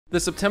The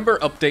September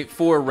update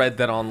for Red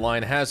Dead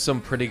Online has some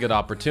pretty good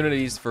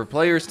opportunities for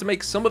players to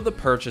make some of the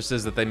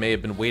purchases that they may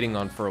have been waiting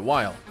on for a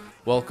while.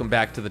 Welcome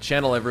back to the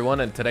channel,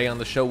 everyone, and today on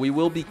the show we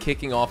will be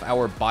kicking off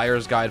our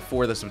buyer's guide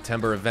for the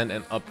September event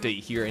and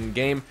update here in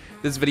game.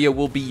 This video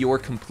will be your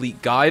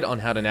complete guide on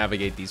how to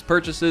navigate these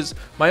purchases,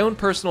 my own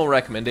personal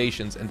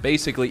recommendations, and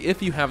basically,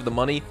 if you have the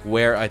money,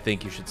 where I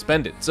think you should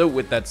spend it. So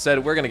with that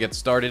said, we're going to get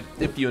started.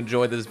 If you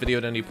enjoyed this video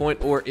at any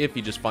point, or if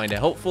you just find it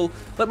helpful,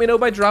 let me know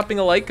by dropping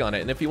a like on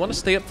it. And if you want to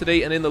stay up to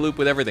date and in the loop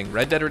with everything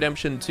Red Dead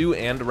Redemption 2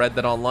 and Red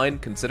Dead Online,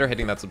 consider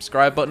hitting that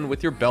subscribe button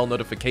with your bell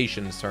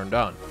notifications turned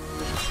on.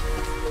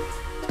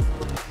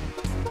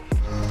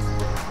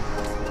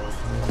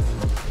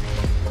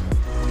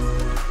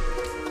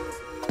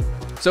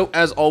 So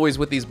as always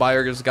with these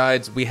buyer's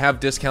guides, we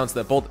have discounts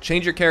that both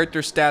change your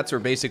character's stats or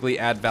basically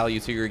add value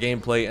to your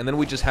gameplay, and then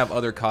we just have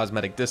other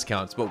cosmetic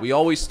discounts, but we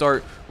always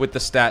start with the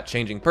stat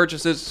changing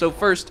purchases. So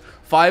first,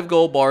 5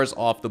 gold bars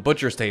off the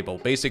butcher's table,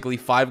 basically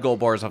 5 gold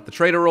bars off the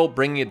trader roll,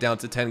 bringing it down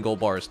to 10 gold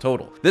bars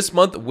total. This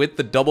month with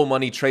the double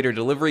money trader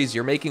deliveries,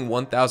 you're making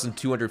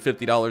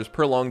 $1,250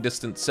 per long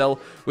distance sell,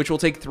 which will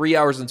take 3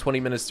 hours and 20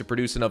 minutes to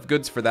produce enough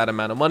goods for that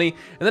amount of money,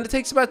 and then it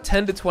takes about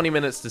 10 to 20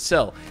 minutes to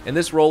sell, and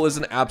this roll is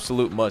an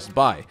absolute must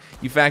buy.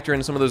 You factor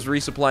in some of those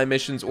resupply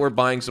missions or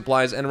buying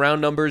supplies, and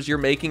round numbers, you're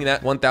making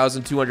that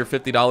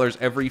 $1,250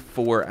 every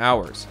 4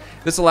 hours.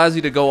 This allows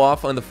you to go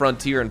off on the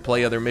frontier and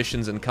play other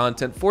missions and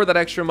content for that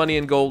extra money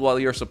and gold while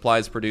your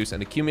supplies produce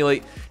and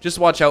accumulate. Just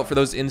watch out for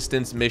those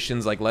instance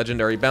missions like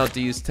legendary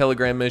bounties,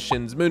 telegram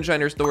missions,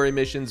 moonshiner story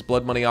missions,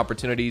 blood money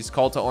opportunities,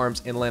 call to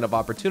arms, and land of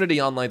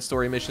opportunity online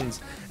story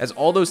missions, as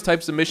all those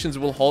types of missions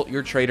will halt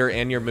your trader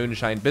and your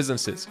moonshine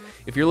businesses.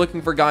 If you're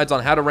looking for guides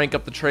on how to rank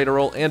up the trader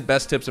roll and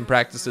best tips and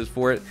practices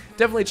for it,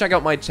 definitely check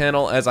out my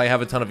channel, as I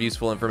have a ton of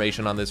useful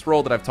information on this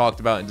roll that I've talked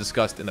about and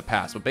discussed in the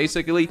past. But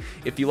basically,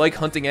 if you like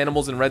hunting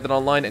animals in Red Dead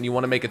Online and you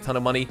want to make a ton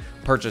of money,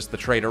 purchase the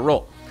trader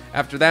roll.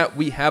 After that,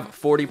 we have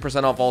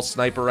 40% off all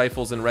sniper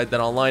rifles in Red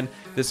Dead Online.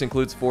 This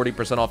includes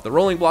 40% off the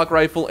rolling block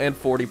rifle and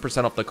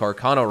 40% off the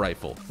Turkoman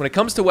rifle. When it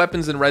comes to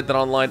weapons in Red Dead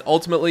Online,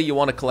 ultimately you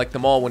want to collect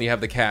them all when you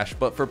have the cash,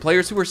 but for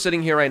players who are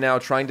sitting here right now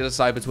trying to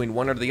decide between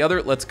one or the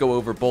other, let's go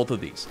over both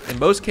of these. In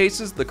most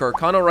cases, the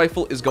Turkoman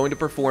rifle is going to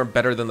perform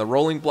better than the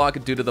rolling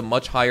block due to the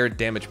much higher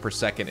damage per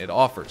second it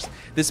offers.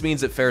 This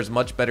means it fares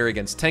much better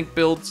against tank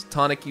builds,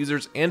 tonic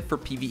users, and for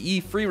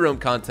PvE free roam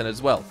content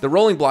as well. The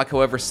rolling block,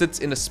 however, sits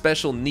in a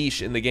special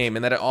niche in the game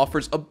in that it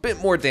offers a bit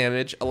more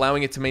damage,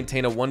 allowing it to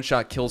maintain a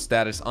one-shot kill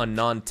status on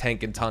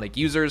non-tank and tonic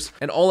users,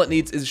 and all it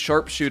needs is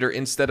sharpshooter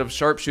instead of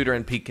sharpshooter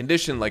in peak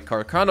condition like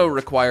Turkoman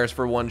requires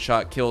for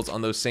one-shot kills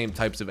on those same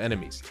types of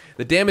enemies.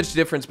 The damage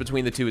difference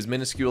between the two is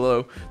minuscule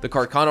though. The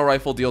Turkoman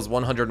rifle deals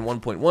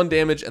 101.1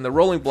 damage and the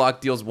rolling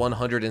block deals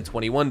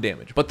 121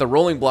 damage, but the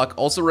rolling block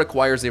also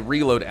requires a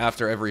reload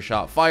after every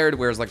shot fired,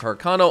 whereas the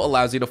Turkoman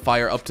allows you to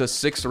fire up to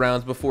 6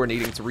 rounds before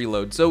needing to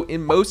reload. So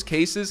in most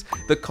cases,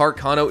 the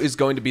Turkoman is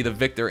going to be the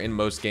victor in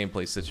most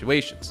gameplay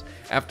situations.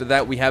 After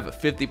that, we have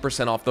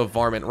 50% off the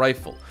Varmint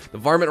Rifle. The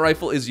Varmint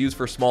Rifle is used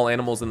for small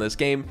animals in this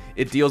game.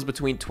 It deals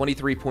between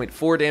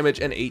 23.4 damage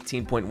and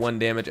 18.1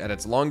 damage at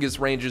its longest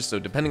ranges, so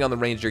depending on the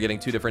range, you're getting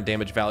 2 different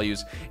damage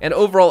values, and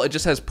overall, it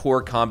just has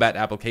poor combat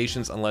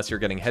applications unless you're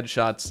getting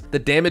headshots. The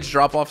damage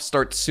drop-off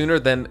starts sooner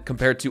than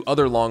compared to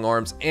other long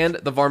arms, and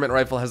the Varmint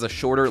Rifle has a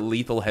shorter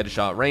lethal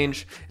headshot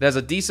range. It has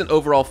a decent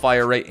overall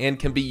fire rate and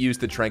can be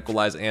used to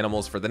tranquilize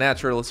animals for the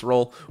naturalist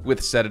role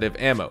with sedative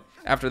ammo.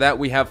 After that,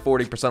 we have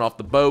 40% off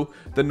the bow.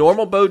 The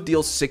normal bow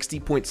deals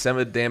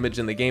 60.7 damage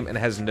in the game and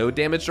has no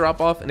damage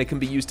drop off, and it can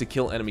be used to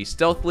kill enemies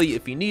stealthily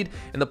if you need,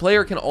 and the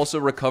player can also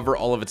recover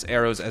all of its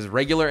arrows as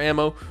regular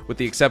ammo with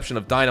the exception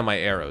of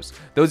dynamite arrows.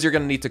 Those you're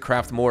going to need to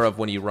craft more of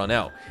when you run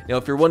out. Now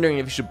if you're wondering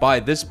if you should buy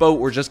this bow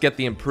or just get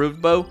the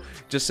improved bow,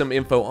 just some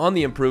info on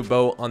the improved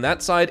bow. On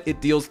that side,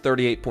 it deals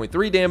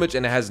 38.3 damage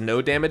and it has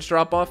no damage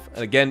drop off.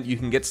 And again, you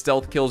can get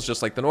stealth kills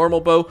just like the normal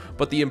bow,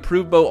 but the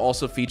improved bow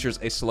also features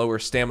a slower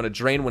stamina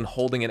drain when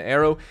holding an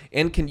arrow,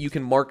 and you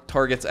can mark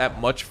targets at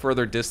much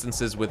further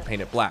distances with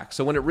painted black.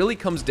 So when it really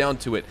comes down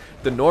to it,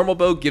 the normal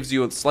bow gives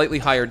you a slightly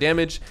higher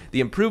damage,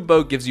 the improved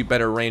bow gives you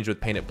better range with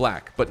painted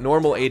black, but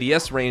normal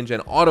ADS range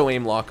and auto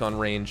aim lock on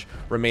range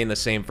remain the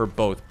same for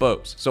both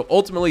bows. So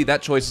ultimately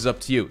that choice is up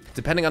to you,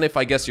 depending on if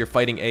I guess you're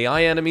fighting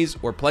AI enemies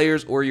or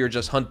players or you're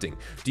just hunting.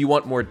 Do you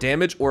want more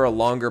damage or a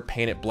longer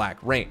painted black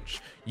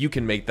range? You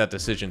can make that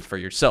decision for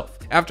yourself.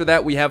 After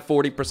that, we have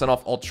 40%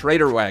 off all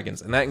trader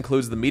wagons, and that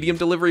includes the medium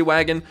delivery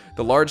wagon,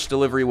 the large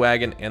delivery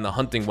wagon, and the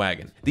hunting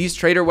wagon. These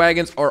trader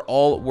wagons are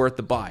all worth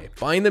the buy.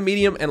 Buying the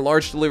medium and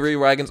large delivery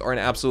wagons are an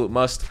absolute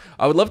must.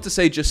 I would love to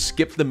say just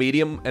skip the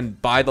medium and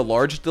buy the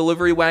large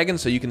delivery wagon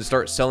so you can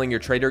start selling your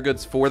trader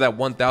goods for that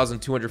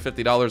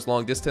 $1,250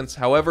 long distance.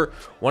 However,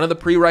 one of the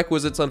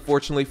prerequisites,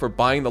 unfortunately, for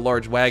buying the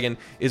large wagon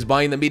is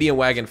buying the medium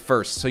wagon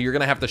first, so you're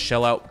going to have to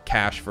shell out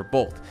cash for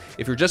both.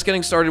 If you're just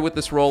getting started with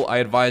this roll, I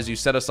advise you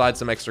set aside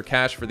some extra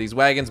cash for these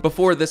wagons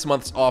before this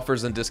month's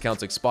offers and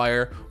discounts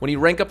expire. When you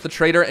rank up the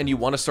trader player and you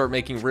want to start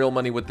making real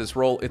money with this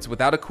role, it's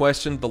without a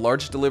question the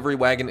large delivery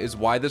wagon is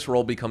why this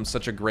role becomes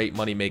such a great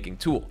money-making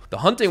tool. The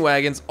hunting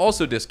wagon's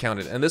also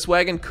discounted, and this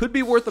wagon could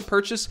be worth a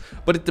purchase,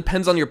 but it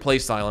depends on your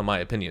playstyle in my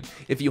opinion.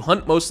 If you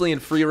hunt mostly in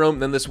free roam,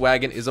 then this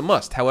wagon is a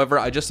must. However,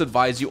 I just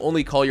advise you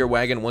only call your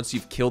wagon once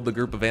you've killed the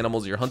group of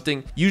animals you're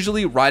hunting.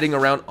 Usually riding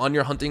around on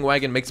your hunting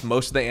wagon makes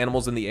most of the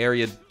animals in the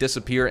area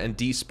disappear and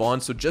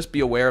despawn, so just be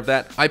aware of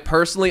that. I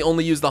personally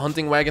only use the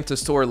hunting wagon to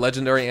store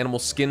legendary animal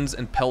skins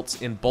and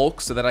pelts in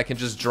bulk so that I can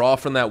just draw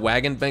from that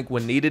wagon bank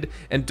when needed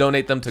and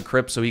donate them to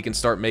Crip so he can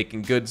start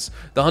making goods.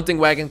 The hunting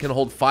wagon can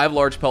hold 5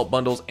 large pelt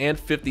bundles and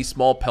 50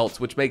 small pelts,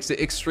 which makes it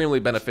extremely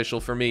beneficial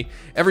for me.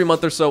 Every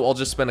month or so, I'll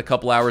just spend a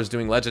couple hours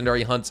doing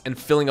legendary hunts and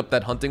filling up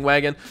that hunting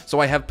wagon so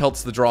I have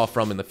pelts to draw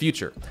from in the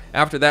future.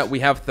 After that, we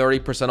have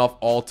 30% off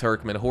all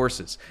Turkoman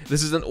horses.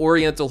 This is an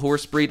oriental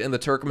horse breed, and the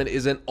Turkoman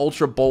is an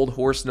ultra bold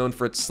horse known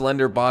for its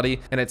slender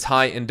body and its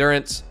high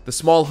endurance. The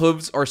small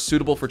hooves are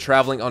suitable for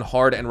traveling on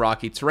hard and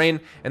rocky terrain,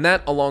 and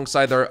that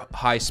alongside their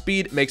high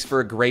speed makes for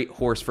a great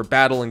horse for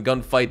battle and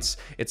gunfights.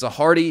 It's a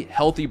hardy,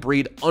 healthy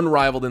breed,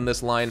 unrivaled in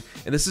this line,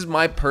 and this is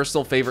my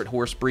personal favorite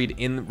horse breed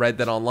in Red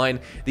Dead Online.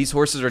 These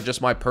horses are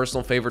just my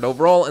personal favorite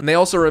overall, and they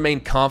also remain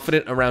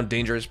confident around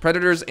dangerous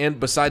predators, and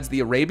besides the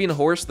Arabian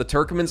horse, the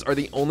Turkomans are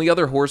the only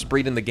other horse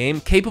breed in the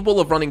game capable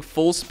of running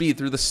full speed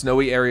through the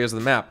snowy areas of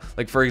the map,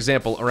 like for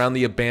example around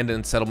the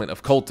abandoned settlement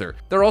of Coulter.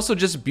 They're also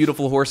just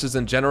beautiful horses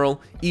in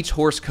general. Each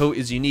horse coat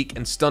is unique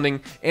and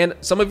stunning, and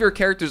some of your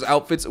characters'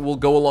 outfits will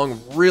go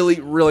along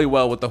really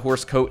well with the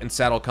horse coat and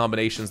saddle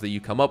combinations that you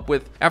come up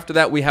with. After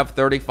that, we have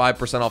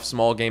 35% off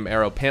small game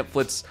arrow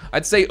pamphlets.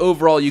 I'd say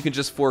overall you can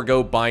just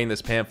forego buying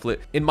this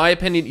pamphlet. In my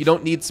opinion, you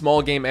don't need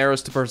small game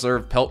arrows to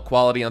preserve pelt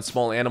quality on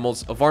small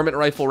animals. A varmint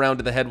rifle round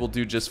to the head will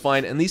do just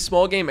fine, and these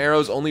small game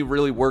arrows only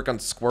really work on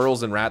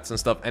squirrels and rats and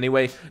stuff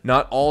anyway.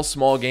 Not all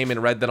small game in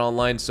Red Dead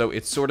Online, so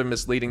it's sort of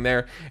misleading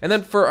there. And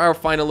then for our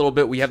final little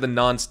bit, we have the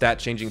non-stat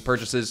changing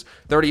purchases.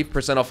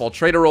 30% off all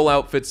trader roll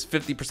outfits,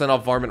 50%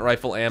 off varmint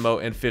rifle ammo,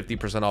 and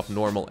 50% off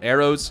normal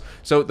arrows.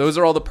 So those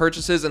are all the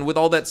purchases, and with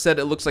all that said,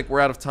 it looks like we're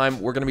out of time.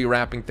 We're going to be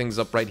wrapping things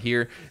up right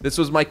here. This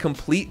was my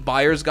complete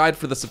buyer's guide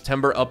for the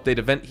September update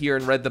event here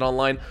in Red Dead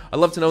Online. I'd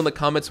love to know in the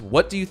comments,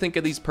 what do you think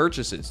of these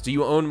purchases? Do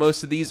you own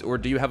most of these, or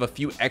do you have a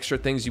few extra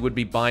things you would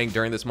be buying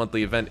during this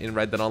monthly event in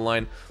Red Dead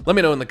Online? Let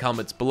me know in the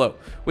comments below.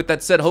 With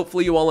that said,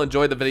 hopefully you all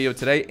enjoyed the video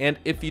today, and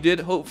if you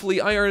did,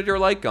 hopefully I earned your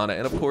like on it.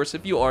 And of course,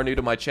 if you are new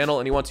to my channel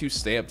and you want to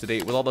stay up to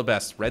date with all the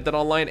best Red Dead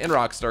Online and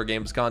Rockstar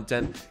Games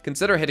content,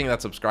 consider hitting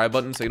that subscribe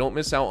button so you don't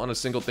miss out on a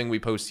single thing we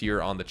post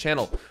here on the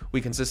channel.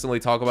 We consistently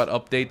talk about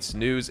updates,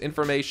 news,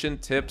 information,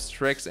 tips,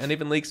 tricks, and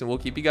even leaks, and we'll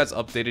keep you guys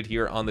updated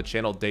here on the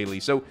channel daily,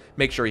 so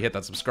make sure you hit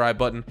that subscribe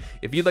button.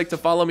 If you'd like to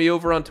follow me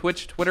over on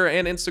Twitch, Twitter,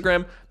 and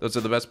Instagram, those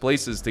are the best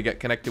places to get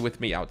connected with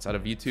me outside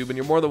of YouTube, and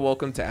you're more than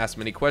welcome to ask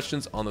many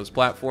questions on those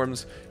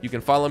platforms. You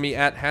can follow me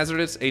at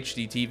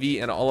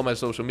HazardousHDTV, and all of my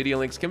social media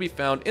links can be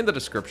found in the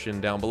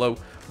description down below.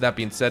 With that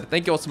being said,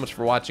 thank you all so much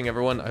for watching,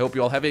 everyone. I hope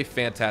you all have a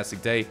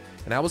fantastic day,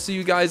 and I will see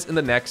you guys in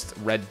the next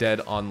Red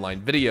Dead Online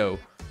video.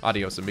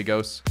 Adios,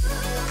 amigos.